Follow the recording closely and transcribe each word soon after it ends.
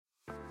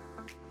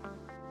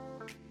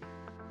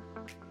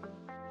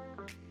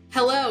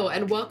Hello,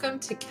 and welcome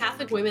to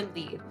Catholic Women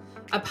Lead,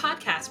 a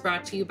podcast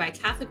brought to you by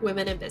Catholic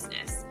Women in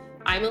Business.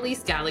 I'm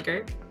Elise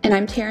Gallagher. And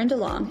I'm Taryn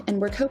DeLong, and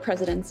we're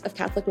co-presidents of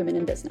Catholic Women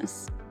in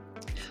Business.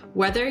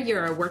 Whether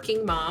you're a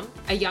working mom,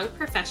 a young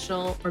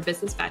professional, or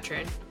business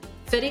veteran,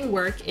 fitting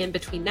work in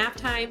between nap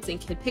times and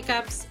kid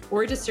pickups,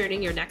 or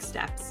discerning your next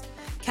steps,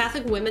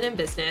 Catholic Women in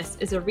Business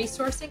is a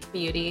resource and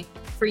community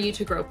for you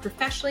to grow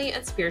professionally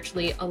and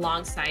spiritually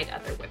alongside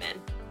other women.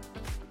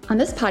 On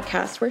this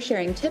podcast, we're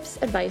sharing tips,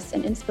 advice,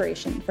 and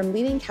inspiration from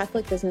leading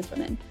Catholic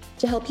businesswomen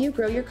to help you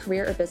grow your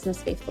career or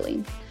business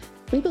faithfully.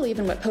 We believe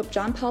in what Pope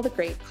John Paul the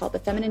Great called the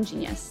feminine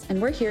genius,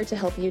 and we're here to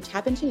help you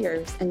tap into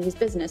yours and use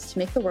business to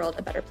make the world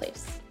a better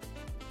place.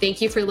 Thank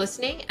you for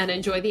listening and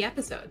enjoy the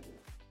episode.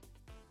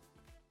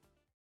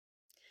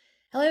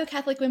 Hello,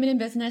 Catholic Women in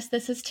Business.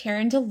 This is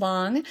Taryn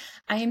DeLong.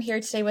 I am here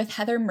today with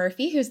Heather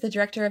Murphy, who's the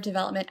Director of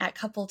Development at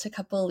Couple to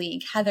Couple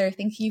League. Heather,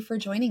 thank you for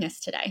joining us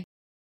today.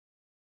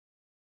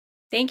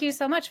 Thank you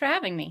so much for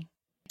having me.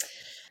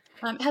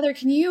 Heather,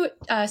 can you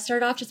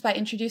start off just by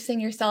introducing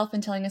yourself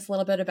and telling us a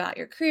little bit about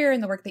your career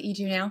and the work that you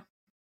do now?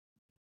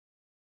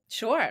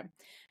 Sure.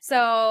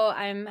 So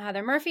I'm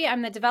Heather Murphy.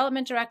 I'm the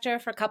Development Director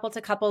for Couple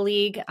to Couple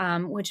League,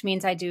 which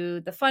means I do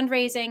the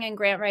fundraising and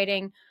grant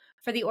writing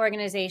for the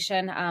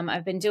organization.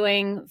 I've been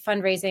doing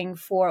fundraising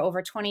for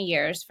over 20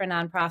 years for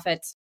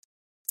nonprofits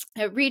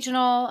at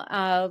regional,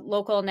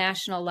 local,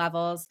 national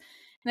levels.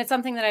 And it's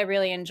something that I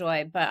really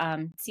enjoy. But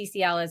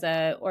CCL is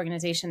an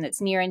organization that's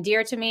near and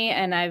dear to me,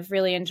 and I've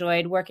really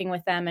enjoyed working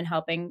with them and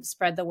helping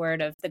spread the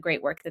word of the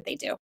great work that they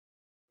do.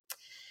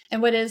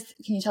 And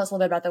can you tell us a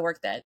little bit about the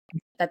work that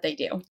they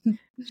do?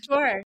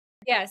 Sure.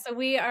 Yeah, so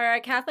we are a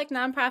Catholic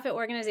nonprofit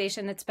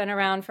organization that's been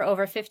around for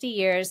over 50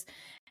 years,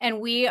 and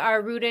we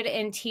are rooted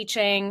in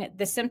teaching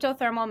the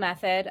symptothermal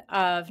method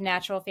of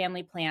natural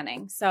family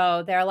planning.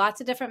 So there are lots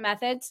of different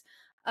methods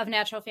of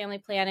natural family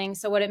planning.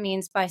 So what it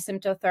means by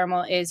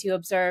symptothermal is you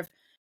observe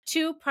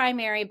two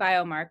primary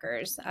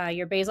biomarkers,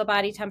 your basal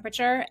body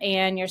temperature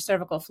and your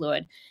cervical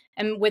fluid.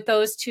 And with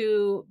those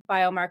two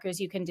biomarkers,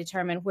 you can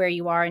determine where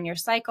you are in your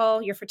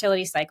cycle, your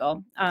fertility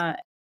cycle,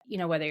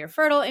 whether you're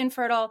fertile,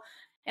 infertile,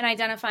 and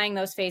identifying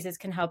those phases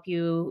can help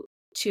you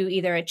to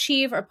either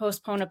achieve or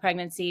postpone a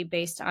pregnancy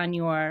based on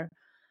your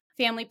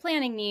family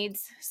planning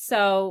needs.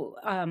 So,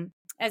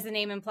 as the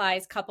name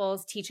implies,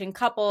 couples teaching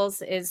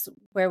couples is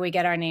where we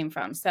get our name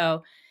from.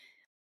 So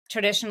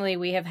traditionally,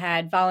 we have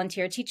had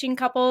volunteer teaching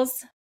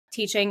couples,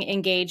 teaching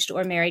engaged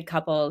or married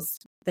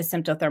couples the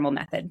symptothermal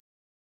method.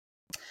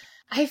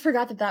 I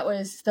forgot that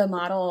was the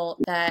model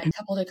that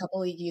Couple to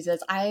Couple League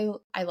uses. I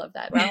love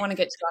that. I don't want to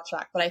get too off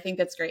track, but I think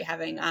that's great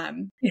having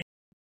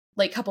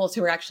like couples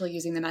who are actually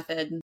using the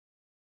method,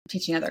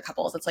 teaching other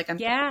couples. It's like it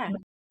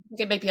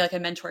might be like a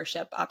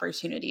mentorship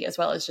opportunity as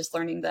well as just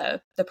learning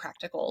the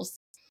practicals.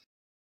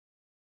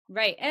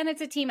 Right. And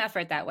it's a team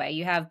effort that way.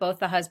 You have both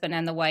the husband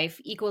and the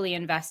wife equally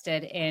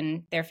invested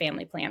in their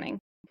family planning.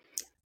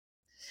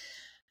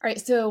 All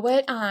right. So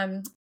what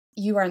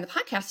you are on the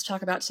podcast to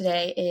talk about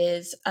today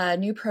is a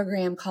new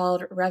program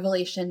called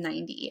Revelation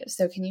 90.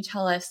 So can you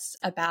tell us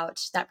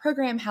about that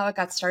program, how it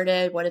got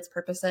started, what its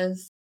purpose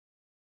is?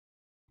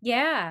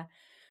 Yeah.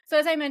 So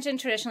as I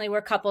mentioned, traditionally,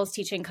 we're couples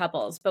teaching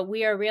couples, but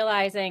we are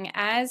realizing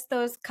as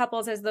those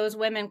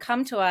women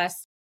come to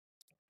us,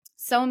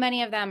 so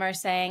many of them are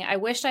saying, I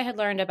wish I had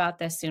learned about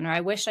this sooner.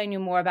 I wish I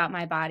knew more about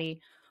my body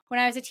when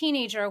I was a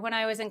teenager, when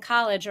I was in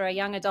college or a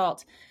young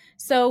adult.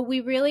 So we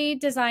really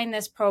designed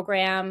this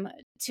program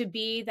to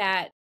be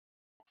that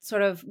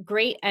sort of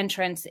great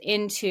entrance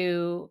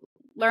into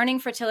learning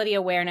fertility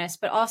awareness,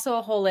 but also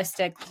a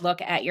holistic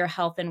look at your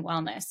health and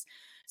wellness.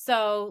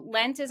 So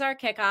Lent is our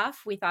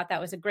kickoff. We thought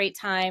that was a great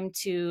time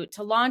to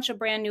launch a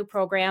brand new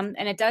program,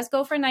 and it does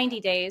go for 90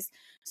 days.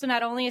 So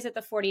not only is it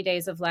the 40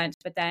 days of Lent,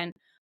 but then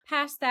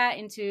past that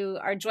into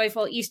our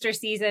joyful Easter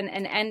season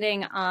and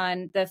ending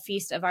on the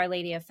Feast of Our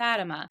Lady of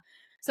Fatima.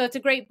 So it's a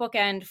great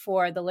bookend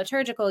for the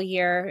liturgical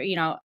year,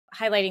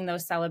 highlighting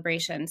those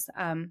celebrations.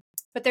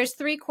 But there's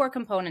three core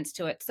components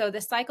to it. So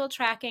the cycle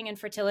tracking and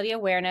fertility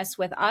awareness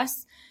with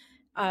us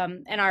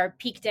and our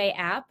Peak Day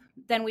app.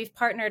 Then we've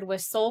partnered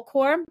with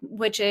SoulCore,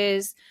 which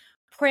is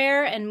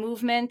prayer and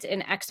movement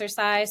and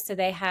exercise. So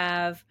they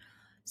have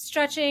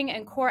stretching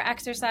and core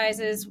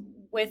exercises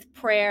with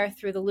prayer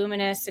through the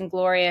luminous and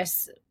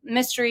glorious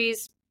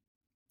mysteries.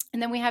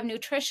 And then we have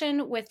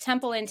nutrition with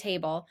Temple and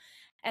Table.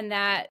 And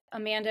that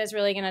Amanda is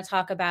really going to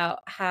talk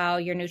about how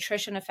your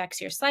nutrition affects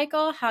your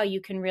cycle, how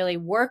you can really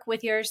work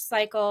with your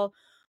cycle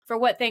for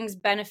what things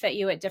benefit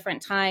you at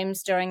different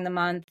times during the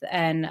month,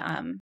 and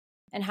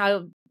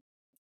how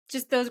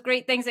just those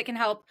great things that can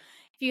help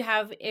if you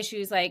have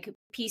issues like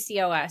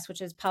PCOS,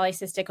 which is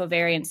polycystic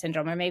ovarian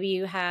syndrome, or maybe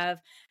you have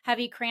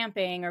heavy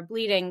cramping or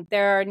bleeding.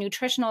 There are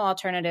nutritional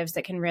alternatives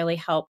that can really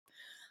help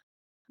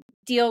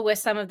deal with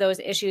some of those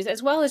issues,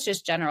 as well as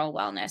just general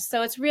wellness.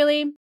 So it's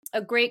really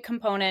a great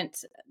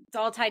component. It's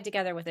all tied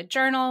together with a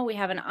journal. We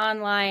have an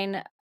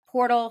online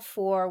portal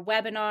for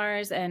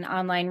webinars and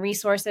online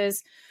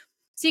resources.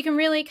 So you can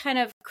really kind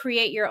of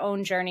create your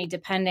own journey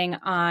depending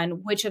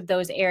on which of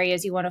those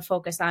areas you want to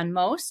focus on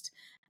most,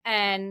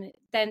 and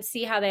then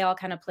see how they all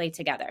kind of play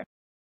together.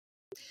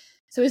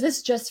 So is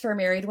this just for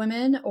married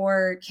women,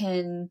 or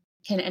can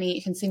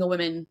single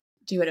women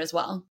do it as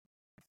well?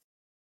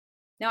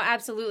 No,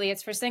 absolutely.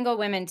 It's for single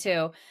women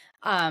too.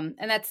 And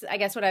that's, I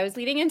guess, what I was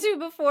leading into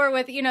before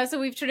with, so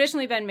we've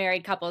traditionally been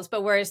married couples,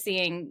 but we're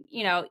seeing,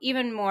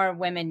 even more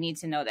women need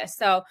to know this.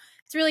 So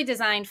it's really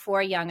designed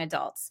for young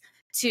adults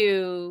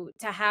to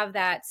have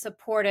that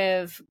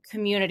supportive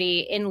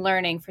community in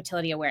learning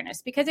fertility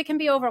awareness, because it can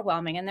be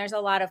overwhelming and there's a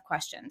lot of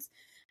questions.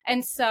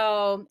 And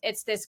so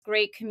it's this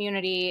great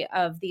community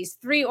of these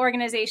 3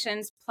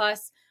 organizations,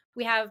 plus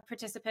we have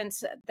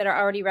participants that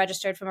are already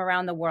registered from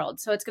around the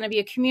world. So it's going to be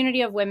a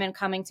community of women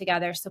coming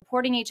together,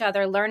 supporting each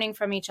other, learning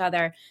from each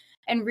other,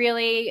 and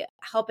really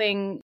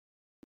helping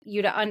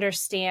you to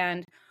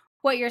understand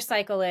what your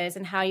cycle is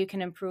and how you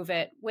can improve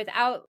it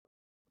without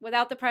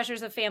the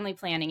pressures of family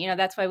planning.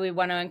 That's why we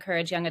want to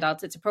encourage young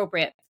adults. It's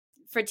appropriate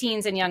for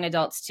teens and young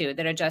adults too,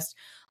 that are just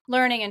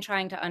learning and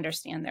trying to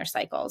understand their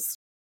cycles.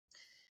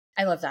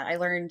 I love that. I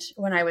learned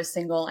when I was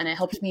single, and it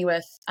helped me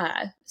with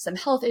some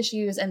health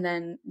issues. And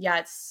then,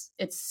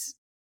 it's.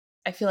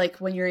 I feel like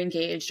when you're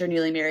engaged or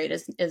newly married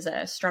is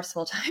a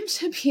stressful time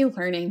to be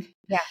learning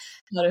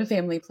how to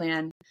family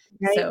plan.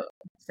 Right. So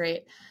it's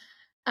great.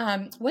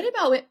 What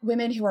about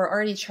women who are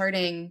already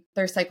charting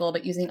their cycle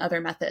but using other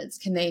methods?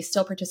 Can they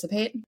still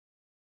participate?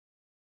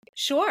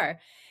 Sure.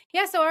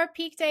 Yeah. So our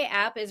Peak Day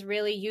app is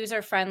really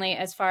user friendly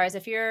as far as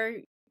if you're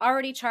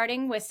already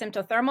charting with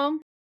symptothermal.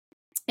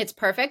 It's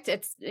perfect.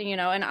 It's,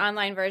 an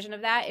online version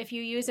of that. If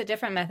you use a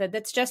different method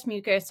that's just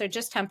mucus or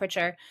just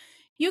temperature,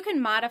 you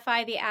can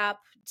modify the app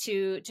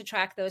to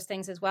track those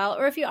things as well.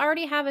 Or if you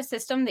already have a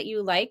system that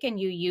you like and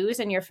you use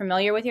and you're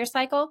familiar with your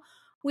cycle,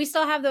 we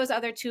still have those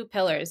other 2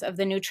 pillars of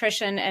the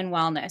nutrition and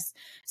wellness.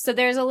 So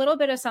there's a little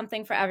bit of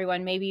something for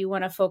everyone. Maybe you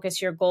want to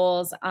focus your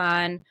goals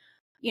on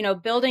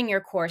building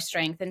your core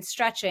strength and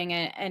stretching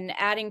and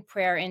adding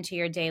prayer into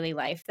your daily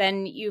life.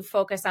 Then you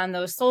focus on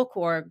those soul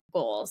core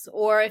goals.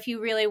 Or if you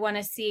really want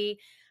to see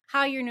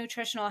how your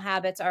nutritional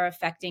habits are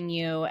affecting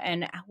you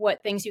and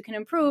what things you can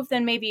improve,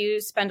 then maybe you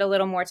spend a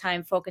little more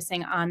time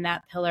focusing on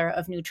that pillar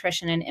of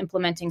nutrition and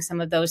implementing some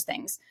of those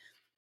things.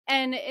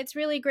 And it's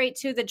really great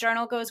too. The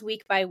journal goes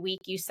week by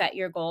week. You set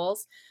your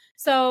goals.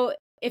 So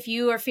if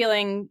you are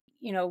feeling,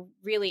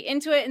 really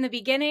into it in the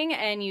beginning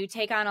and you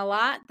take on a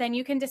lot, then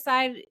you can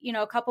decide,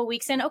 a couple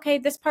weeks in, okay,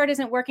 this part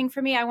isn't working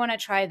for me. I want to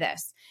try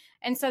this.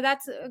 And so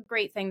that's a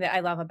great thing that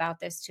I love about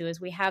this too, is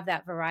we have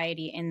that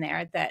variety in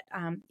there that,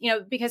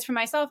 because for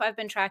myself, I've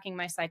been tracking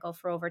my cycle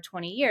for over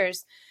 20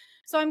 years.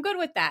 So I'm good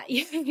with that.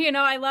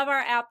 I love our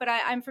app, but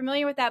I'm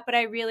familiar with that. But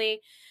I really,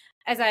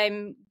 as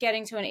I'm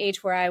getting to an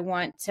age where I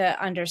want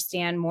to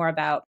understand more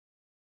about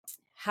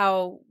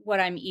how what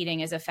I'm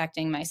eating is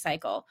affecting my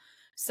cycle.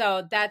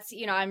 So that's,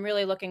 I'm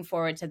really looking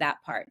forward to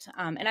that part.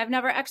 And I've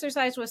never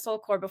exercised with Soul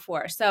Core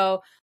before.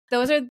 So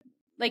those are,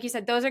 like you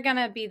said, those are going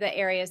to be the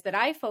areas that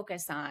I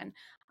focus on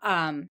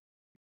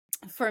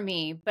for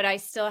me, but I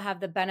still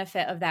have the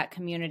benefit of that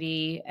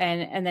community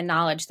and the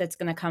knowledge that's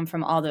going to come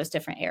from all those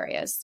different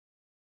areas.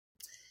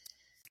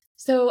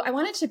 So I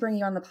wanted to bring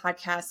you on the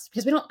podcast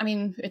because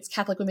it's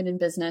Catholic Women in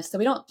Business. So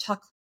we don't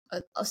talk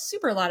a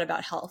super lot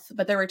about health,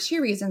 but there were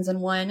 2 reasons. And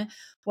one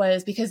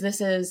was because this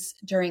is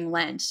during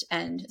Lent.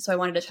 And so I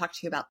wanted to talk to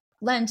you about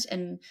Lent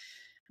and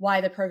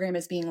why the program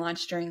is being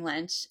launched during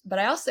Lent. But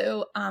I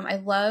also, I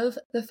love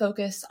the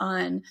focus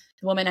on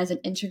the woman as an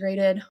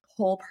integrated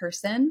whole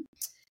person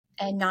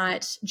and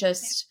not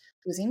just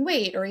losing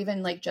weight or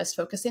even like just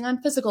focusing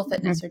on physical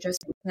fitness or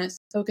just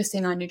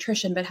focusing on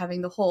nutrition, but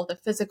having the whole, the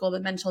physical, the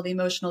mental, the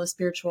emotional, the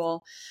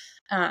spiritual,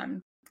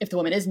 if the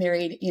woman is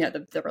married,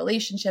 the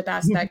relationship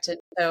aspect. And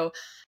so,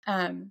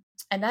 and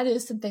that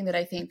is something that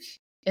I think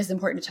is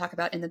important to talk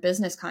about in the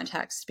business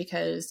context,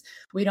 because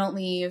we don't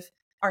leave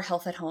our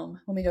health at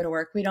home when we go to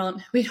work. We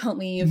don't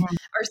leave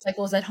our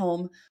cycles at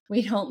home.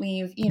 We don't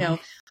leave,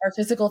 our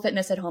physical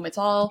fitness at home.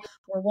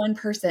 We're one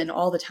person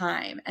all the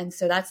time. And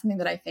so that's something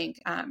that I think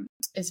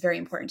is very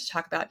important to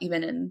talk about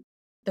even in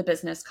the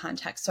business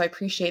context. So I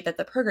appreciate that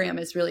the program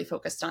is really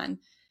focused on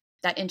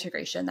that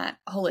integration, that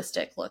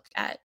holistic look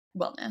at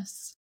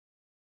wellness.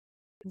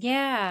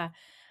 Yeah.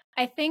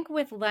 I think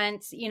with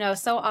Lent,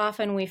 so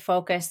often we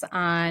focus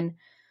on,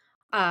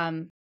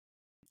 and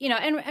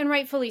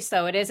rightfully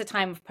so, it is a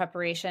time of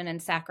preparation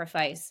and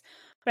sacrifice.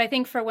 But I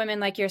think for women,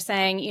 like you're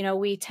saying,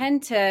 we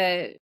tend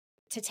to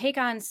take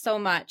on so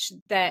much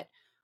that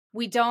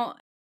we don't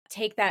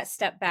take that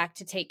step back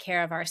to take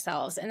care of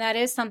ourselves. And that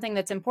is something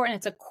that's important.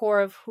 It's a core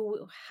of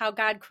how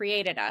God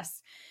created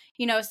us,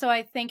 so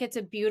I think it's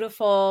a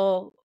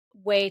beautiful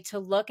way to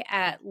look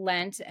at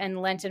Lent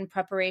and Lenten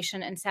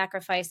preparation and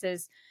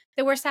sacrifices,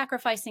 that we're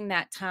sacrificing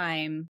that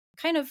time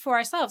kind of for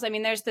ourselves. I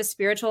mean, there's the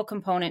spiritual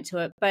component to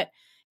it, but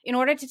in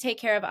order to take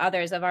care of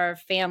others, of our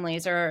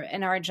families or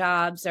in our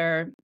jobs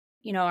or,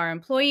 our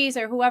employees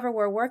or whoever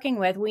we're working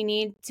with, we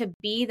need to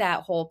be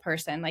that whole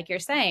person, like you're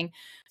saying.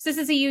 So this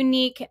is a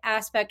unique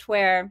aspect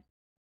where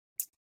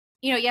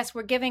yes,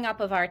 we're giving up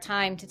of our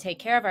time to take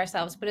care of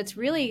ourselves, but it's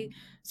really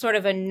sort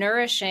of a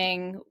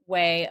nourishing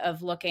way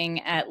of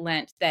looking at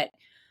Lent that,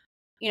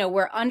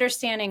 we're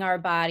understanding our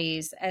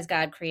bodies as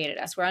God created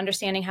us. We're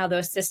understanding how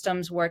those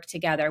systems work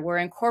together. We're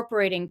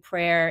incorporating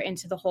prayer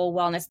into the whole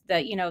wellness,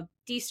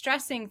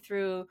 de-stressing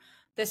through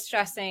the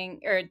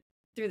stressing or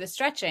through the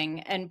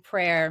stretching and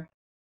prayer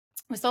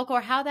with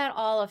Soulcore, how that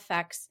all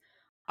affects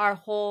our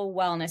whole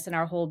wellness and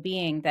our whole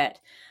being. That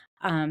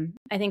I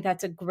think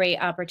that's a great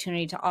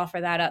opportunity to offer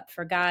that up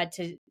for God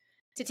to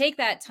take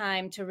that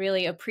time to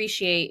really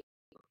appreciate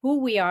who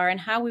we are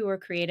and how we were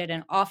created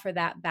and offer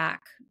that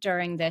back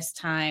during this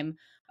time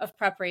of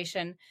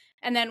preparation.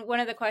 And then one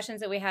of the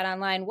questions that we had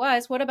online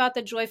was, what about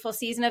the joyful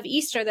season of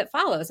Easter that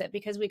follows it?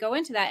 Because we go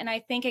into that. And I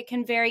think it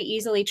can very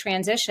easily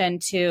transition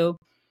to,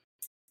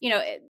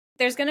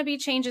 there's going to be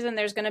changes and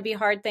there's going to be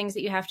hard things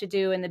that you have to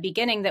do in the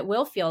beginning that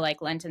will feel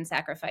like Lenten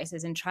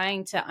sacrifices and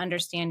trying to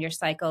understand your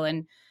cycle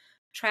and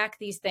track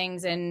these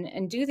things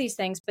and do these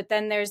things. But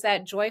then there's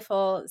that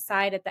joyful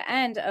side at the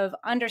end of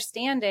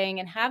understanding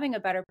and having a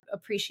better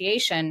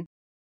appreciation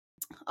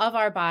of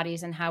our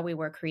bodies and how we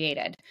were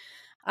created.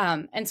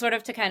 And sort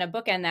of to kind of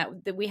bookend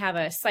that we have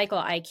a cycle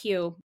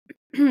IQ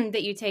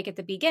that you take at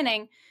the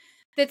beginning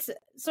that's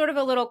sort of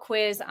a little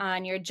quiz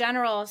on your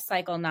general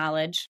cycle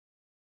knowledge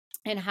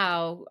and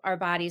how our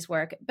bodies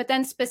work, but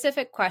then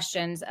specific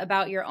questions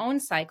about your own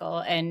cycle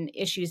and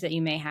issues that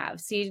you may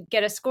have. So you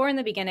get a score in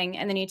the beginning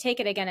and then you take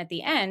it again at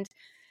the end.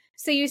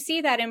 So you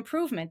see that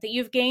improvement, that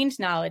you've gained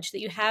knowledge, that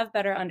you have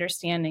better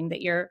understanding,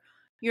 that you're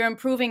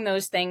improving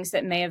those things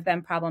that may have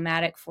been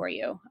problematic for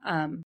you.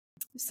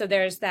 So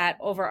there's that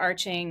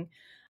overarching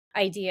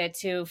idea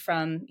too,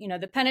 from,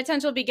 the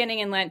penitential beginning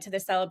in Lent to the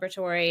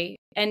celebratory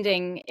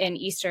ending in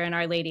Easter and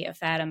Our Lady of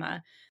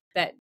Fatima,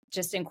 that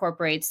just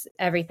incorporates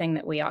everything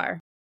that we are.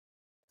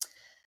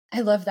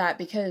 I love that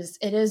because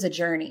it is a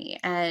journey,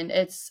 and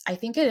I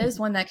think it is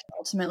one that can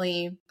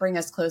ultimately bring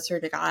us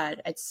closer to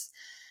God. I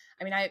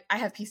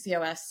have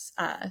PCOS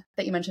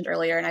that you mentioned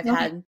earlier, and I've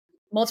had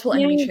multiple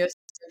endometriosis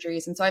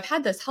surgeries. And so I've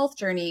had this health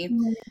journey,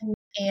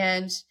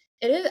 and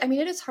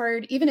it is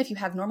hard, even if you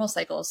have normal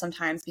cycles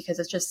sometimes, because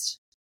it just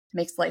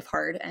makes life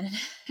hard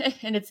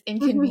and it's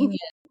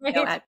inconvenient.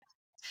 Right.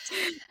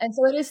 And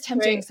so it is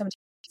tempting sometimes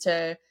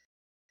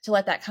to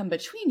let that come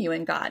between you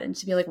and God and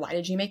to be like, why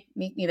did you make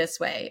me this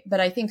way? But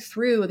I think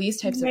through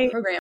these types of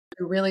programs,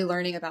 you're really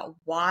learning about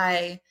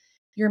why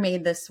you're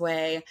made this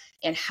way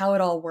and how it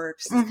all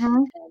works.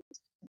 And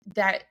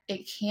that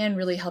it can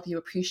really help you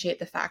appreciate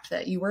the fact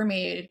that we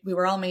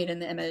were all made in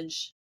the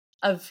image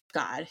of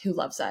God who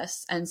loves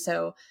us. And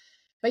so,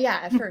 but yeah,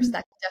 at first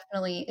that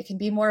definitely, it can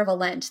be more of a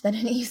Lent than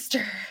an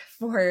Easter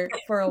for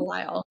a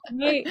while.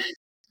 Right.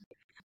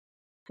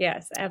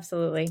 Yes,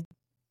 absolutely.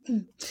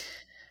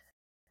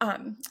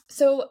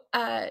 So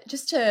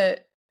just to,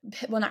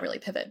 well, not really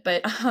pivot,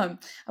 but I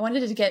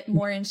wanted to get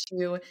more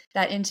into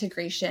that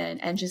integration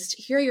and just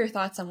hear your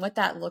thoughts on what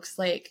that looks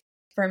like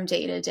from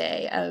day to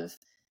day of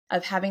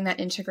having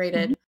that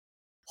integrated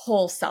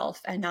whole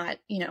self and not,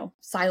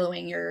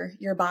 siloing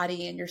your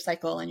body and your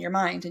cycle and your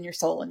mind and your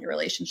soul and your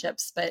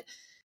relationships, but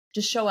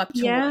just show up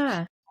to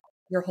work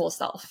your whole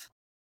self.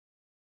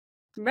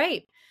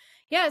 Right.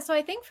 Yeah. So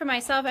I think for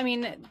myself,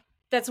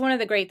 that's one of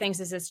the great things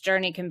is this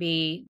journey can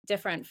be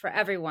different for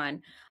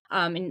everyone.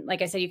 And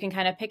like I said, you can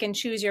kind of pick and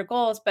choose your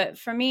goals. But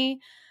for me,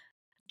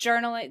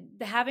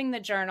 having the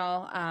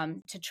journal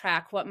to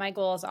track what my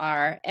goals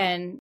are.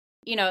 And,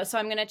 so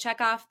I'm going to check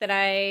off that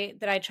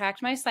I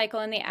tracked my cycle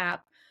in the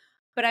app.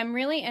 But I'm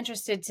really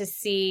interested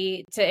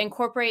to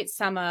incorporate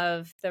some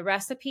of the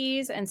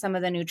recipes and some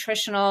of the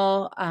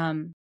nutritional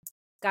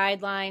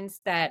guidelines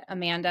that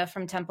Amanda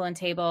from Temple and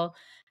Table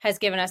has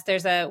given us.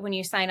 When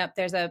you sign up,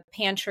 there's a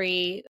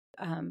pantry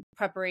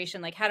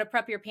preparation, like how to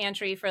prep your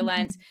pantry for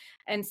Lent,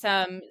 and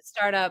some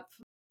startup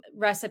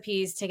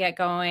recipes to get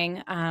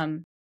going.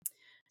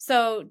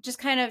 So just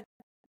kind of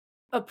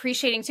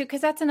appreciating too,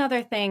 because that's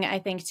another thing I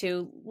think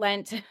too,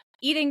 Lent,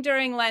 eating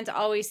during Lent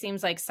always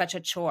seems like such a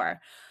chore,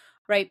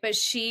 right? But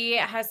she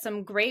has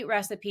some great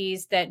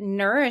recipes that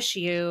nourish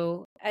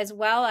you as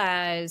well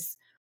as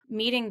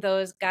meeting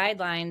those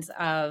guidelines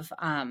of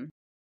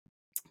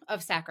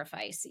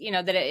sacrifice,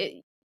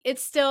 that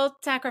it's still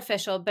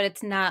sacrificial, but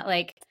it's not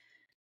like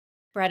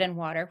bread and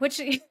water, which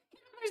there's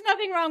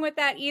nothing wrong with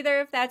that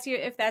either if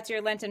that's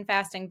your Lenten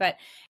fasting, but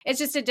it's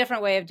just a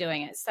different way of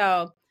doing it.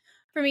 So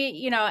for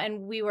me,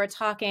 and we were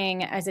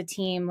talking as a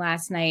team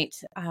last night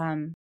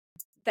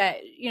that,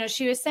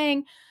 she was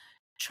saying,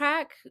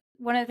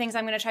 one of the things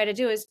I'm going to try to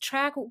do is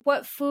track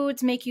what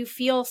foods make you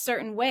feel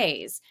certain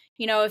ways.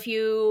 If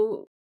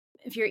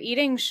you're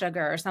eating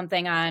sugar or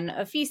something on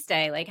a feast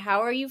day, like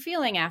how are you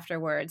feeling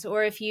afterwards?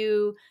 Or if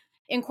you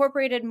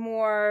incorporated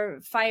more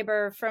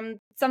fiber from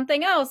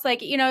something else,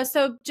 like,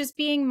 so just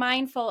being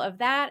mindful of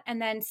that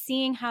and then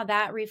seeing how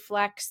that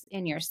reflects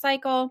in your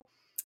cycle.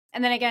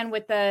 And then again,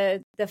 with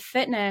the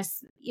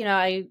fitness,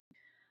 I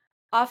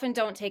often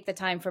don't take the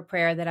time for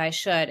prayer that I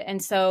should.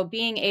 And so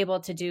being able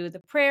to do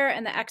the prayer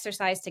and the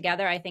exercise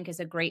together, I think is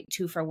a great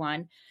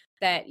 2-for-1.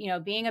 that,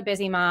 being a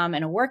busy mom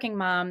and a working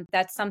mom,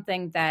 that's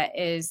something that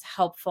is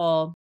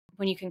helpful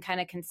when you can kind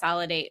of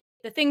consolidate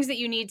the things that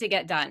you need to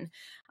get done.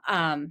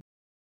 So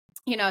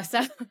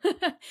I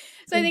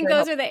think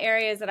those are the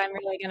areas that I'm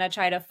really going to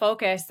try to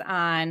focus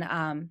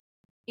on,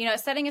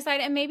 setting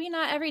aside, and maybe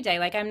not every day.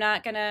 Like, I'm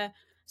not going to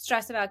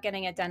stress about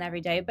getting it done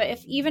every day, but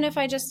even if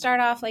I just start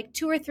off like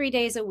 2 or 3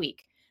 days a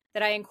week,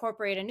 that I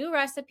incorporate a new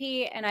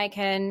recipe and I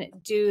can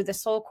do the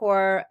soul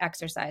core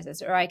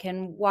exercises, or I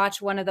can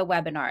watch one of the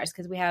webinars,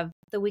 because we have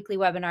the weekly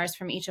webinars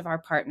from each of our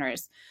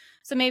partners.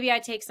 So maybe I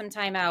take some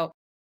time out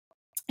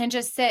and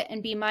just sit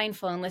and be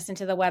mindful and listen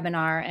to the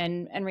webinar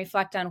and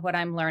reflect on what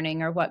I'm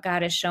learning or what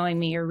God is showing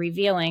me or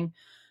revealing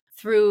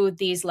through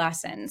these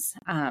lessons.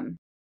 I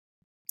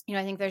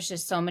think there's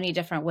just so many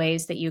different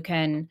ways that you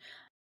can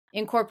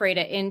incorporate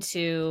it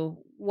into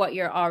what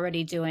you're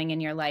already doing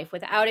in your life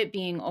without it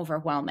being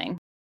overwhelming.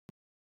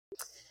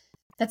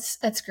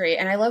 That's great.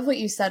 And I love what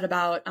you said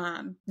about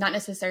not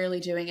necessarily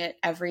doing it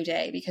every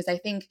day, because I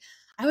think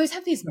I always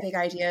have these big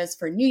ideas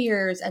for New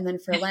Year's and then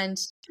for Lent,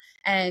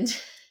 and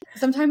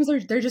sometimes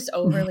they're just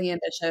overly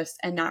ambitious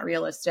and not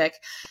realistic.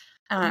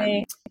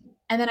 Right.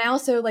 And then I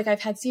also, like,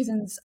 I've had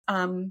seasons,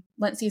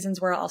 Lent seasons,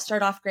 where I'll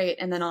start off great,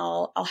 and then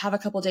I'll have a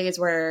couple days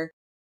where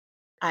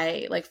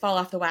I like fall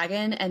off the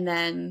wagon, and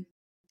then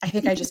I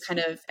think I just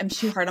kind of am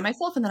too hard on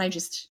myself, and then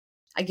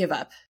I give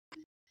up.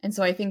 And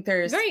so I think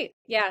there's Right.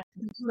 Yeah.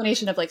 a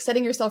combination of like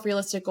setting yourself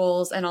realistic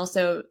goals, and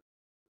also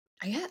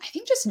I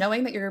think just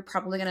knowing that you're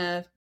probably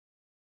gonna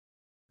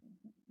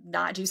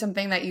not do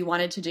something that you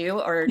wanted to do,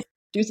 or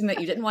do something that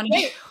you didn't want to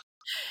do,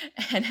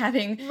 and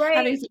having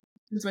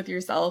some with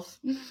yourself.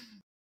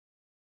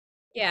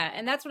 Yeah.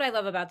 And that's what I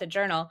love about the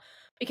journal,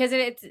 because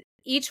it's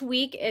each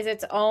week is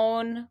its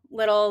own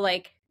little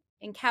like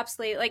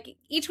encapsulate, like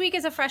each week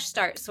is a fresh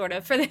start sort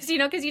of for this,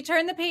 because you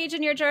turn the page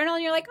in your journal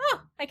and you're like,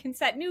 oh, I can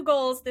set new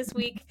goals this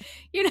week,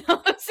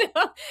 so,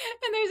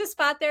 and there's a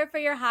spot there for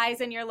your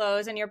highs and your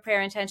lows and your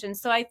prayer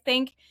intentions. So I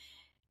think,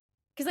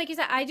 because like you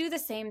said, I do the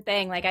same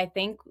thing. Like, I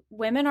think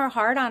women are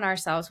hard on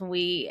ourselves when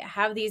we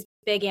have these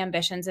big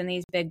ambitions and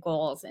these big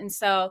goals. And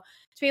so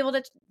to be able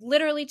to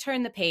literally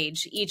turn the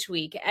page each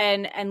week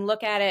and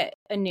look at it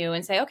anew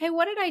and say, okay,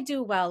 what did I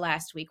do well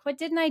last week? What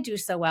didn't I do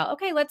so well?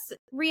 Okay, let's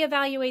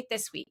reevaluate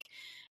this week.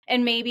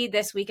 And maybe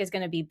this week is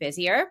going to be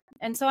busier,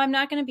 and so I'm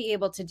not going to be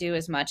able to do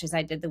as much as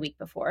I did the week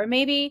before. Or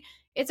maybe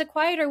it's a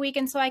quieter week,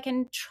 and so I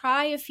can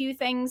try a few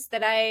things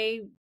that I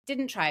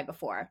didn't try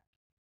before.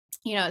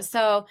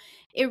 So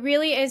it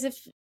really is,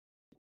 if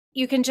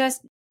you can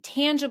just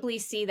tangibly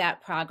see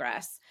that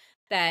progress,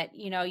 that,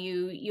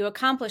 you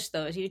accomplished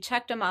those, you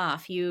checked them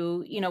off,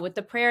 with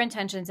the prayer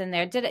intentions in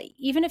there,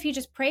 even if you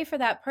just pray for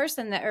that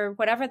person, that, or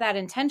whatever that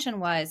intention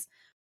was,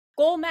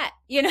 goal met,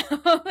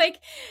 like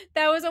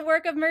that was a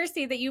work of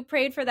mercy that you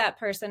prayed for that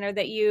person, or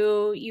that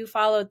you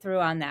followed through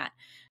on that.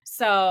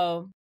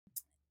 So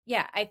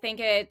yeah, I think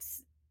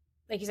it's,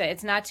 like you said,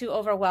 it's not too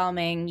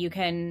overwhelming. You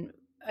can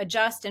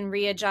adjust and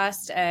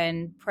readjust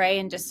and pray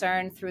and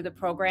discern through the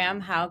program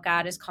how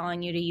God is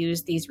calling you to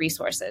use these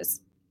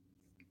resources.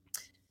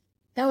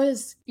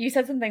 You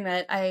said something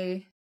that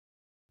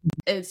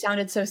it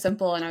sounded so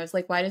simple, and I was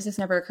like, why does this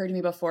never occur to me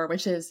before?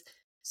 Which is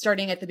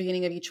starting at the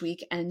beginning of each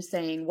week and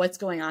saying, what's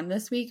going on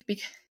this week?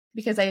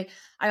 Because I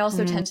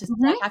also tend to say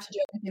I have to do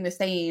everything the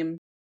same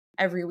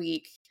every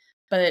week.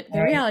 But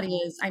the reality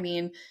is, I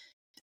mean,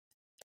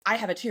 I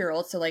have a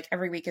 2-year-old, so like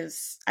every week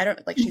is, I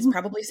don't like, she's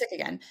probably sick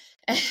again.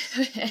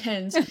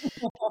 And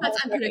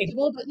that's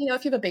unpredictable. But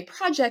if you have a big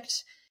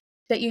project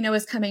that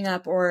is coming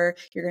up, or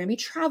you're going to be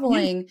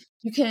traveling,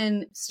 you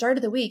can start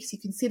of the week, so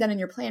you can see that in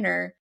your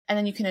planner, and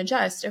then you can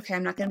adjust. Okay,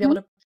 I'm not going to be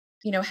able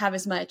to, have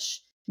as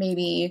much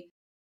maybe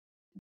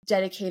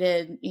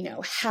dedicated,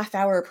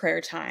 half-hour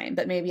prayer time,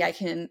 but maybe I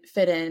can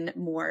fit in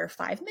more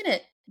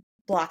 5-minute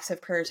blocks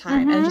of prayer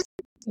time, and just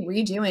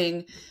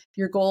redoing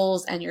your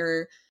goals and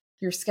your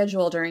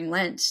schedule during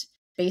Lent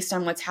based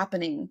on what's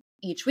happening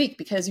each week,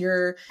 because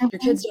your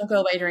kids don't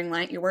go away during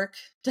Lent, your work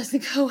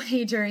doesn't go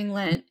away during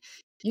Lent.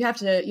 You have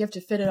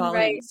to fit it all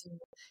in. So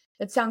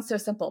it sounds so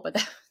simple, but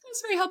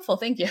that's very helpful.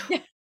 Thank you. Yeah.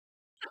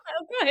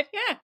 Oh, good.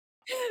 Yeah.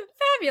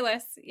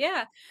 Fabulous.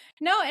 Yeah.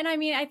 No, and I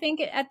mean, I think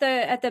at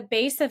the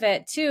base of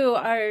it too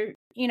are,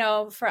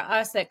 for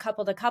us at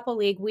Couple to Couple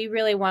League, we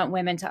really want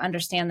women to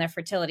understand their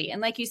fertility.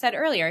 And like you said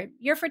earlier,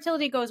 your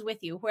fertility goes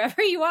with you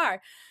wherever you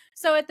are.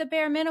 So at the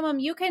bare minimum,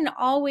 you can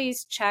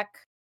always check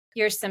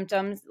your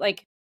symptoms.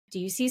 Like, do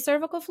you see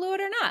cervical fluid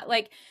or not?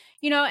 Like,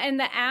 and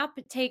the app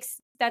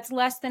that's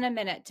less than a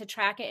minute to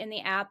track it in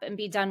the app and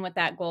be done with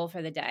that goal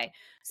for the day.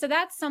 So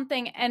that's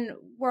something, and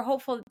we're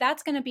hopeful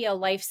that's going to be a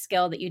life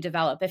skill that you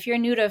develop. If you're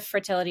new to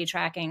fertility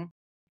tracking,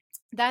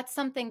 that's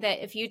something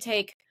that if you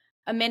take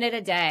a minute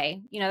a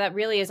day, that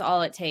really is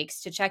all it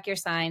takes to check your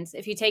signs.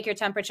 If you take your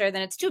temperature,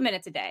 then it's 2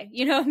 minutes a day,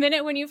 a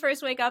minute when you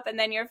first wake up, and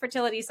then your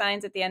fertility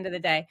signs at the end of the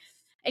day.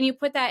 And you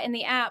put that in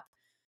the app.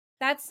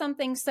 That's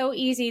something so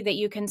easy that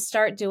you can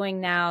start doing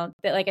now,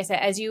 that, like I said,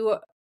 as you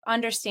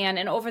understand,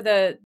 and over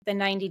the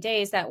 90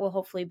 days, that will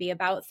hopefully be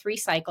about 3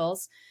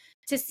 cycles,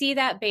 to see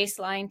that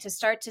baseline, to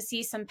start to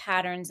see some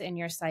patterns in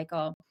your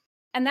cycle.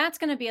 And that's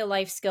going to be a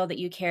life skill that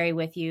you carry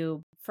with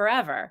you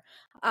forever.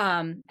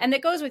 And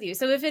that goes with you.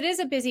 So if it is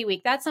a busy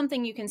week, that's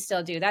something you can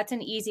still do. That's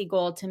an easy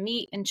goal to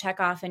meet and check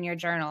off in your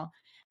journal.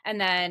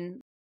 And then,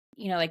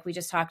 like we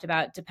just talked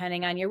about,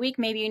 depending on your week,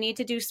 maybe you need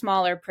to do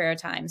smaller prayer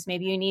times.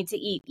 Maybe you need to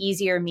eat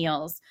easier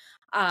meals.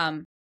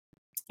 But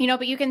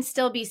you can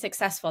still be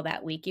successful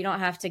that week. You don't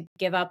have to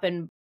give up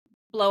and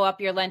blow up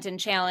your Lenten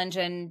challenge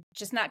and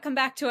just not come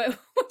back to it,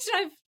 which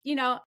I've,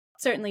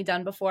 certainly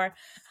done before.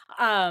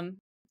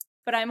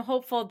 But I'm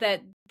hopeful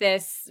that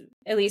this,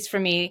 at least for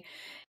me,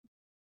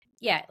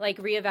 like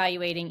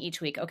reevaluating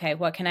each week. Okay,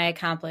 what can I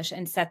accomplish,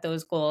 and set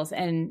those goals.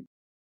 And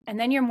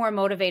then you're more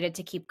motivated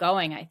to keep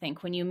going. I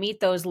think when you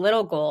meet those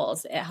little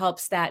goals, it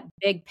helps that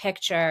big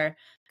picture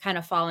kind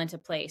of fall into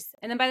place.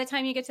 And then by the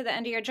time you get to the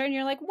end of your journey,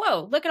 you're like,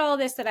 whoa, look at all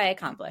this that I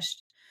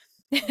accomplished.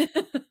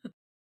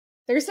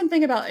 There's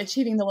something about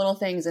achieving the little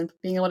things and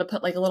being able to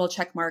put like a little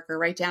check mark or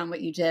write down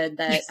what you did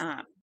that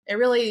it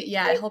really,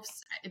 it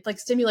helps. It like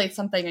stimulates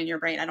something in your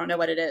brain. I don't know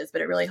what it is,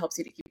 but it really helps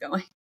you to keep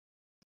going.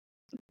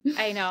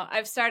 I know.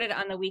 I've started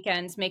on the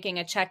weekends making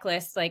a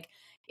checklist, like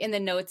in the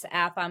notes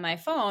app on my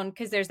phone,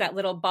 because there's that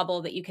little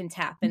bubble that you can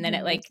tap and then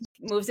it like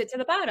moves it to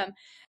the bottom.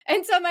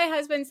 And so my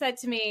husband said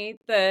to me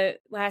the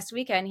last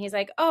weekend, he's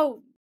like,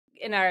 oh,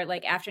 in our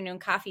like afternoon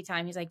coffee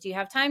time, he's like, do you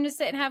have time to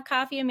sit and have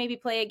coffee and maybe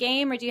play a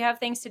game, or do you have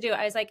things to do?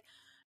 I was like,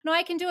 no,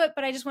 I can do it,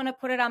 but I just want to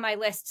put it on my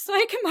list so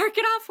I can mark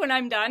it off when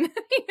I'm done.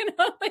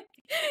 Like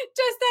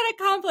just that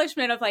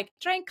accomplishment of like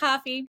drank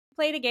coffee,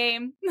 played a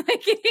game,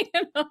 like,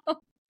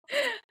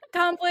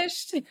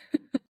 accomplished.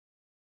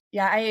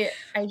 Yeah,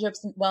 I joke.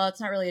 Well, it's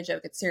not really a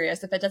joke. It's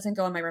serious. If it doesn't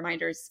go on my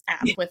reminders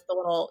app with the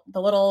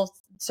little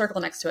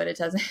circle next to it, it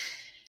doesn't.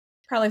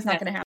 Probably it's not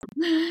going to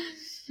happen.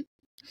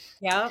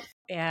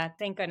 Yeah.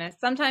 Thank goodness.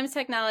 Sometimes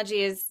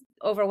technology is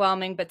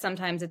overwhelming, but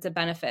sometimes it's a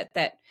benefit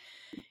that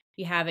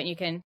you have it and you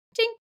can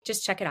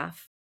just check it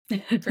off.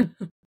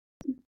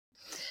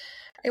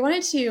 I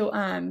wanted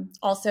to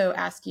also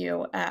ask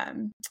you,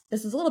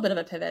 this is a little bit of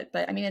a pivot,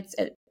 but I mean, it's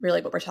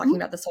really what we're talking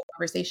about this whole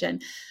conversation,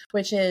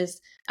 which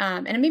is,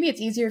 and maybe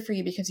it's easier for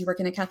you because you work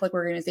in a Catholic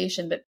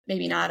organization, but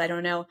maybe not, I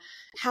don't know.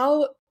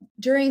 How,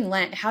 during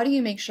Lent, how do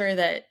you make sure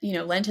that,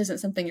 Lent isn't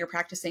something you're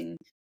practicing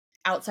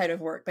outside of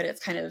work, but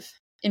it's kind of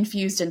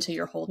infused into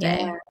your whole day?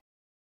 Yeah.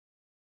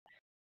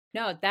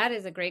 No, that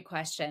is a great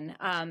question.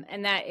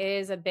 And that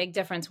is a big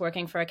difference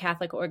working for a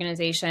Catholic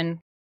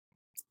organization.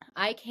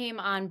 I came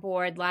on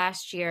board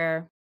last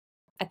year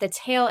at the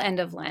tail end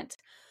of Lent,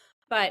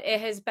 but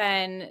it has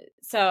been,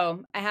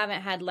 so I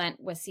haven't had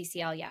Lent with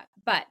CCL yet,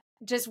 but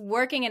just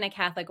working in a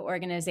Catholic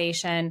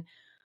organization,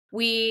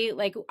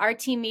 our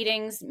team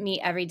meetings meet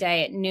every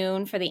day at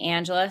noon for the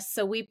Angelus.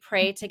 So we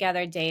pray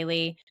together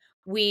daily.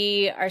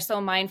 We are so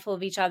mindful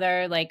of each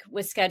other, like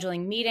with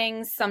scheduling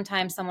meetings.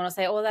 Sometimes someone will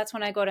say, oh, that's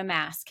when I go to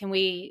mass. Can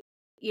we,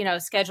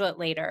 schedule it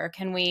later? Or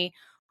can we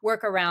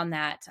work around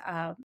that?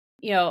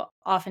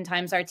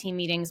 Oftentimes our team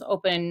meetings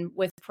open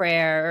with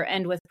prayer or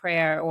end with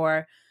prayer,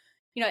 or,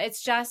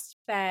 it's just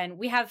been,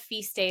 we have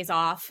feast days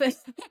off,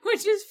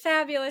 which is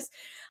fabulous.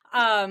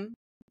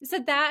 So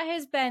that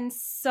has been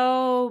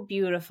so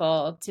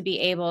beautiful to be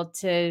able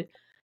to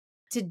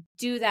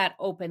do that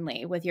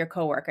openly with your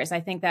coworkers. I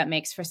think that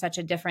makes for such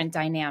a different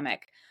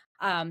dynamic.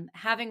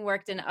 Having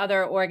worked in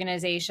other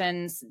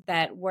organizations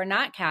that were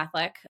not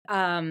Catholic,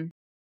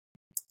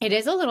 it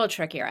is a little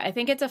trickier. I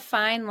think it's a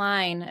fine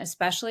line,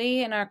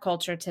 especially in our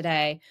culture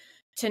today,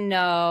 to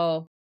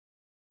know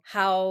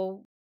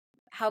how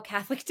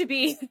Catholic to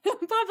be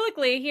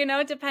publicly,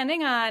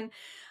 depending on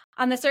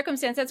the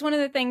circumstance. That's one of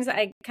the things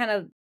I kind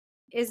of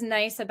is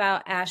nice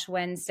about Ash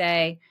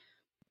Wednesday.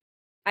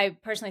 I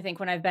personally think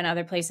when I've been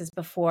other places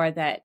before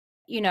that,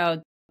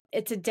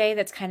 it's a day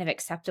that's kind of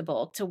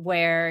acceptable to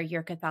wear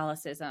your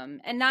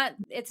Catholicism, and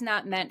it's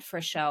not meant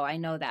for show. I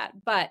know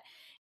that, but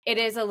it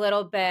is a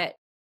little bit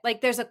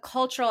like there's a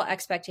cultural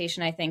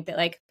expectation, I think, that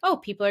like, oh,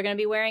 people are going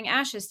to be wearing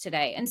ashes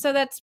today. And so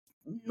that's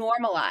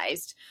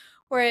normalized.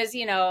 Whereas,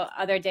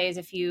 other days,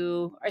 if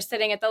you are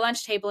sitting at the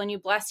lunch table and you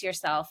bless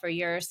yourself, or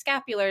your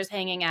scapular's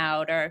hanging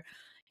out, or,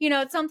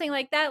 something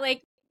like that,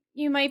 like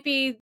you might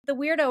be the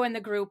weirdo in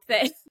the group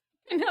that,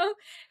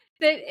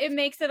 that it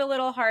makes it a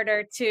little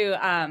harder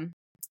to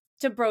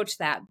broach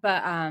that.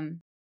 But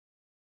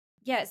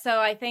so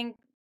I think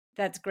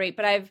that's great.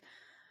 But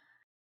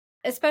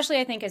especially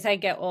I think as I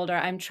get older,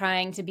 I'm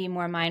trying to be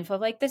more mindful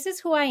of like, this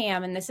is who I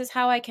am and this is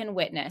how I can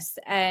witness.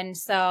 And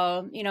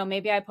so,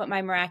 maybe I put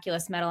my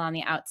miraculous medal on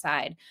the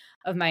outside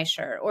of my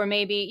shirt, or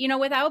maybe,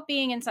 without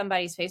being in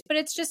somebody's face, but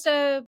it's just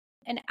an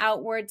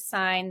outward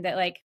sign that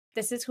like,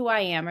 this is who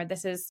I am, or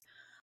this is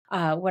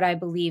what I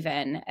believe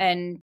in.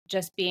 And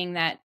just being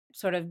that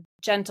sort of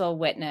gentle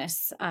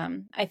witness.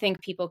 I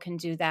think people can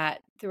do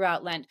that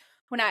throughout Lent.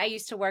 When I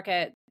used to work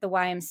at the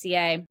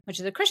YMCA, which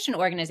is a Christian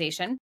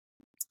organization,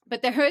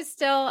 but there was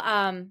still,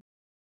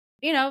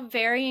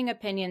 varying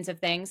opinions of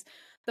things.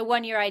 The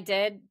one year I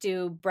did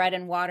do bread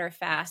and water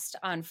fast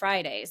on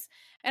Fridays.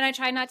 And I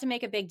tried not to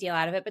make a big deal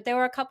out of it, but there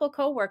were a couple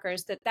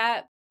coworkers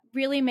that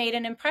really made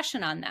an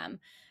impression on them.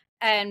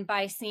 And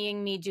by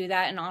seeing me do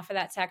that and offer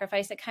that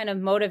sacrifice, it kind of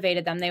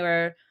motivated them. They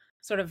were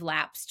sort of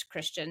lapsed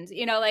Christians,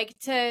 like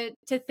to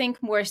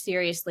think more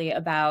seriously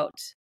about,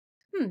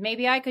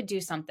 maybe I could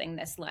do something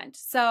this Lent.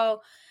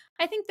 So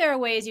I think there are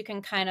ways you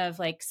can kind of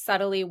like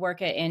subtly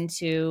work it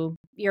into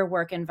your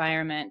work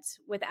environment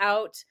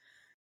without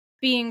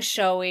being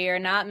showy or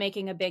not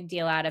making a big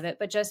deal out of it,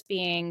 but just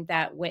being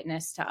that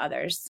witness to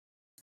others.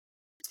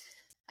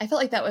 I felt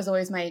like that was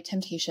always my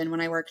temptation when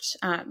I worked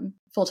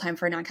full-time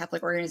for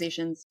non-Catholic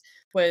organizations,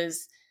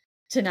 was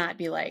to not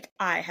be like,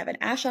 I have an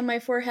ash on my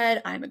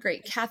forehead, I'm a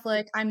great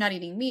Catholic, I'm not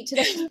eating meat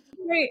today.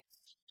 Right.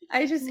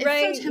 It's so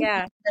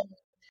tempting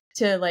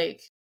to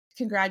like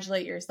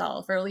congratulate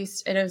yourself, or at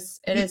least it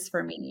is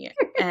for me.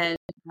 And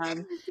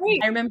I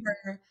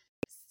remember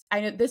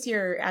this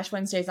year Ash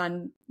Wednesday's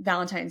on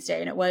Valentine's Day,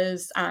 and it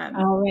was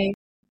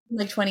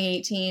like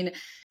 2018,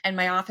 and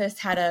my office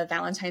had a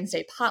Valentine's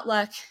Day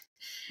potluck.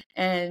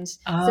 And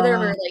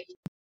so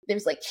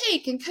there's like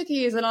cake and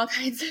cookies and all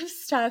kinds of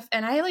stuff.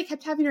 And I like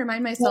kept having to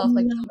remind myself,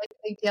 like, don't make a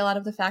big deal out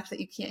of the fact that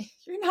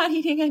you're not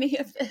eating any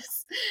of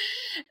this.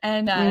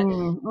 And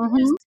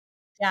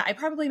I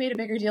probably made a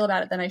bigger deal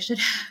about it than I should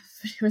have,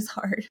 but it was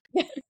hard.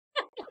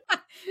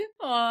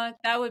 Oh,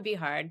 that would be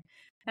hard.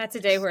 That's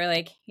a day where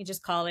like you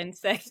just call in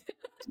sick.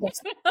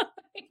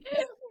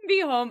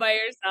 Be home by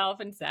yourself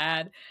and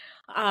sad.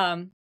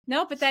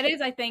 No, but that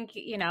is, I think,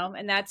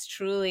 and that's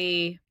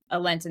truly a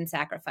Lenten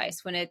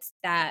sacrifice when it's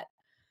that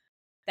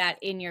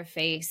in your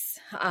face.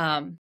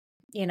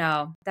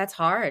 That's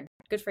hard.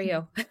 Good for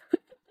you.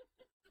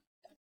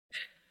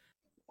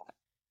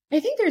 I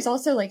think there's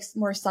also like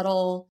more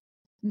subtle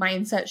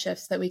mindset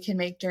shifts that we can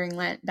make during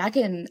Lent. Back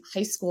in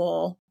high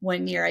school,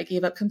 one year I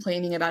gave up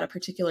complaining about a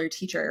particular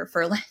teacher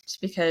for Lent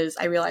because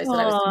I realized that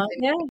I was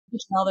complaining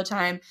all the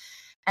time.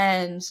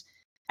 And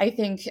I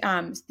think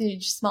the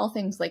small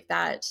things like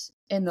that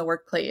in the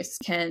workplace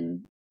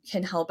can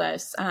help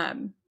us.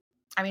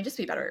 Just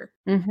be better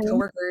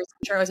coworkers.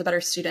 I'm sure I was a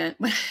better student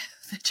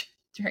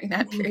during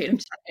that period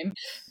of time.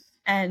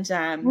 And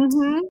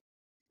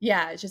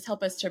just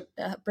help us to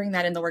bring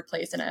that in the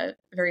workplace in a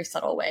very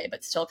subtle way,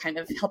 but still kind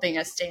of helping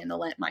us stay in the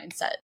Lent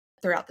mindset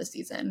throughout the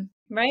season.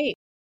 Right.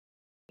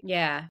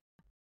 Yeah.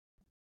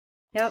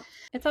 Yep.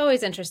 It's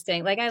always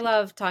interesting. Like I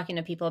love talking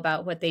to people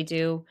about what they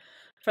do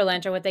for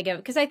Lent or what they give,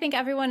 because I think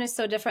everyone is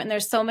so different and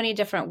there's so many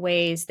different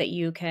ways that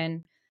you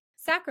can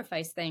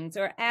sacrifice things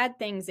or add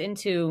things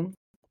into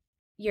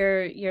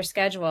your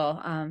schedule.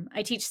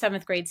 I teach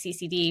 7th grade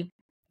CCD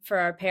for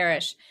our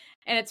parish,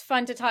 and it's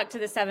fun to talk to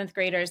the 7th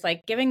graders,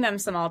 like giving them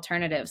some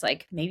alternatives.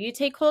 Like maybe you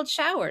take cold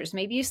showers,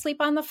 maybe you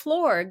sleep on the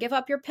floor, give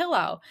up your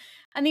pillow.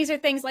 And these are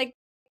things like,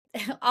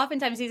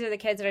 oftentimes these are the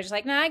kids that are just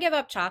like, no, I give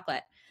up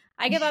chocolate.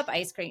 I give up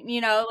ice cream,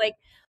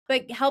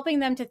 but helping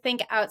them to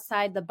think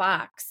outside the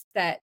box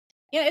that,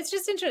 it's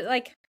just interesting.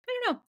 Like,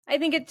 I don't know. I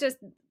think it just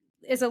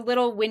is a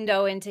little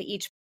window into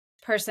each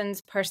person's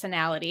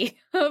personality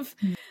of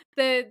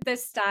the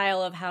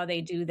style of how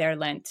they do their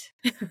Lent.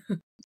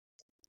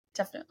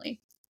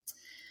 Definitely.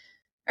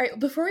 All right.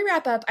 Before we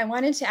wrap up, I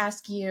wanted to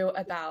ask you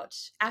about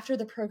after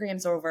the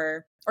program's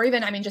over, or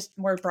even, just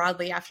more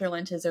broadly after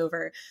Lent is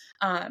over,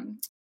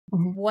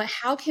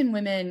 how can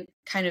women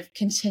kind of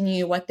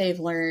continue what they've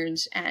learned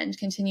and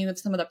continue with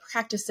some of the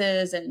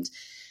practices and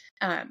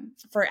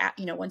for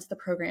once the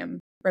program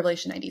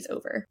Revelation 90 is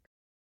over?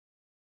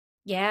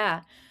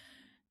 Yeah.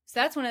 So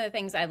that's one of the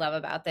things I love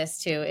about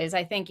this too, is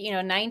I think,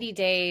 90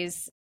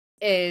 days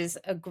is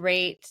a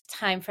great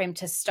time frame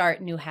to start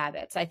new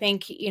habits. I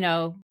think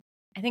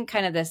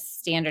kind of the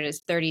standard is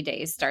 30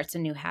 days starts a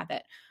new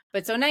habit.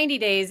 But so 90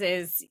 days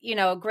is,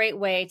 a great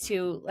way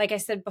to, like I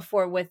said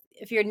before,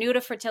 if you're new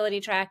to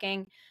fertility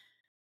tracking,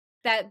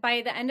 that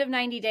by the end of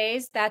 90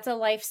 days, that's a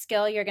life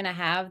skill you're going to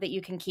have that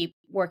you can keep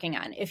working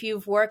on. If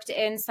you've worked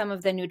in some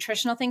of the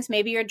nutritional things,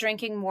 maybe you're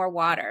drinking more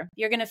water,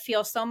 you're going to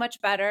feel so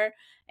much better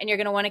and you're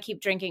going to want to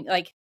keep drinking,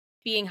 like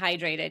being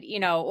hydrated,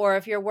 or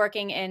if you're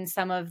working in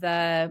some of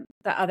the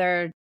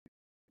other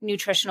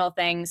nutritional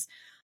things,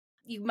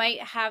 you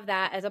might have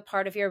that as a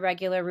part of your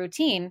regular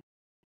routine.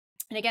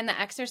 And again, the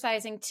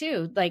exercising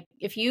too, like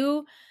if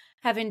you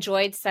have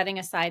enjoyed setting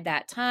aside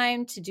that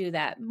time to do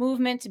that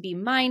movement, to be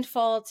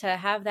mindful, to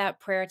have that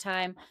prayer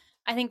time,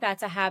 I think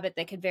that's a habit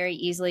that could very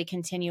easily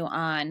continue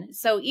on.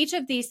 So each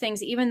of these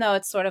things, even though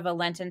it's sort of a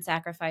Lenten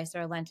sacrifice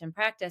or a Lenten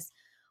practice,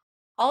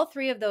 all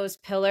three of those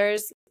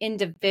pillars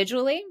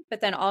individually, but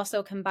then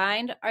also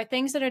combined, are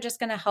things that are just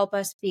going to help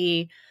us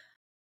be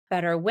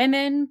better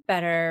women,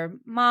 better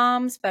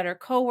moms, better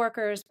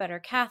coworkers, better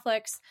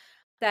Catholics,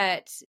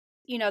 that's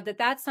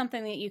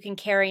something that you can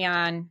carry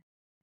on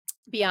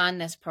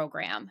beyond this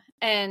program.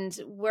 And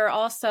we're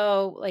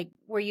also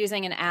we're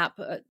using an app,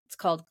 it's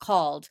called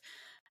Called,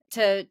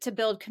 to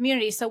build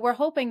community. So we're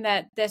hoping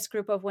that this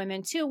group of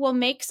women too will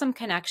make some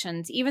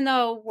connections, even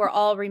though we're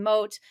all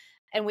remote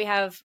and we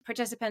have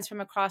participants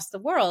from across the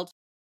world.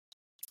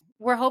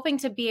 We're hoping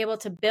to be able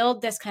to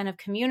build this kind of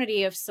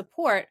community of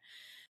support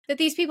that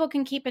these people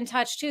can keep in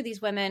touch too.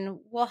 These women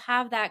will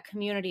have that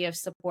community of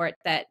support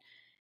that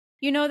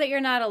you know that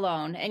you're not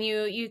alone, and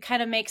you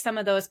kind of make some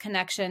of those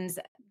connections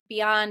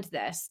beyond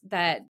this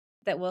that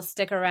will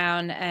stick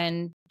around,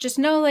 and just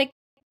know like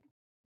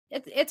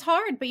it's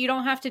hard, but you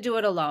don't have to do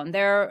it alone.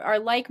 There are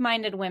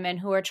like-minded women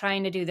who are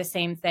trying to do the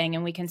same thing,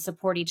 and we can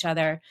support each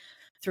other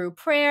through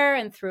prayer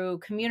and through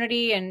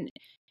community and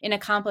in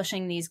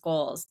accomplishing these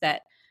goals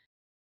that,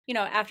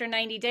 after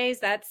 90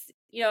 days, that's,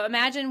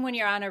 imagine when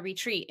you're on a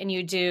retreat and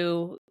you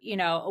do,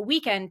 a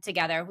weekend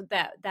together,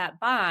 that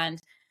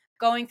bond,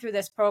 going through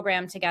this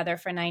program together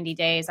for 90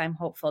 days. I'm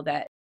hopeful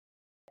that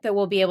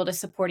we'll be able to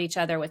support each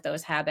other with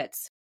those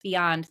habits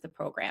beyond the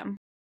program.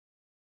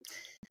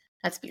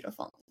 That's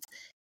beautiful.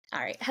 All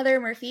right, Heather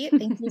Murphy,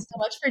 thank you so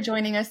much for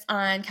joining us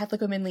on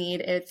Catholic Women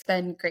Lead. It's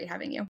been great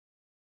having you.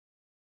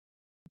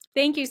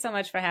 Thank you so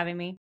much for having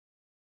me.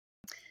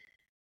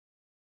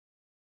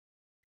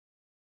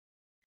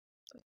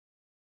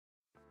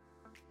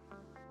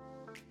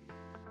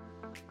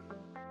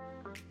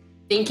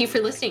 Thank you for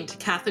listening to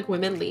Catholic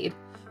Women Lead.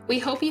 We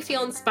hope you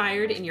feel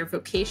inspired in your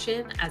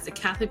vocation as a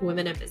Catholic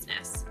woman in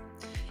business.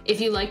 If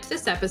you liked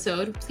this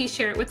episode, please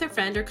share it with a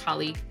friend or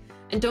colleague,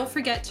 and don't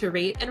forget to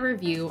rate and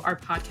review our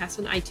podcast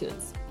on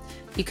iTunes.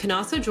 You can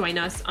also join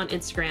us on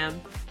Instagram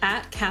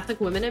at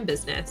Catholic Women in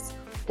Business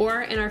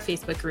or in our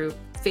Facebook group,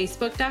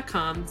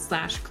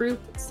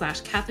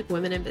 facebook.com/group/Catholic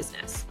Women in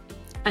Business.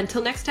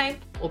 Until next time,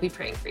 we'll be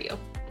praying for you.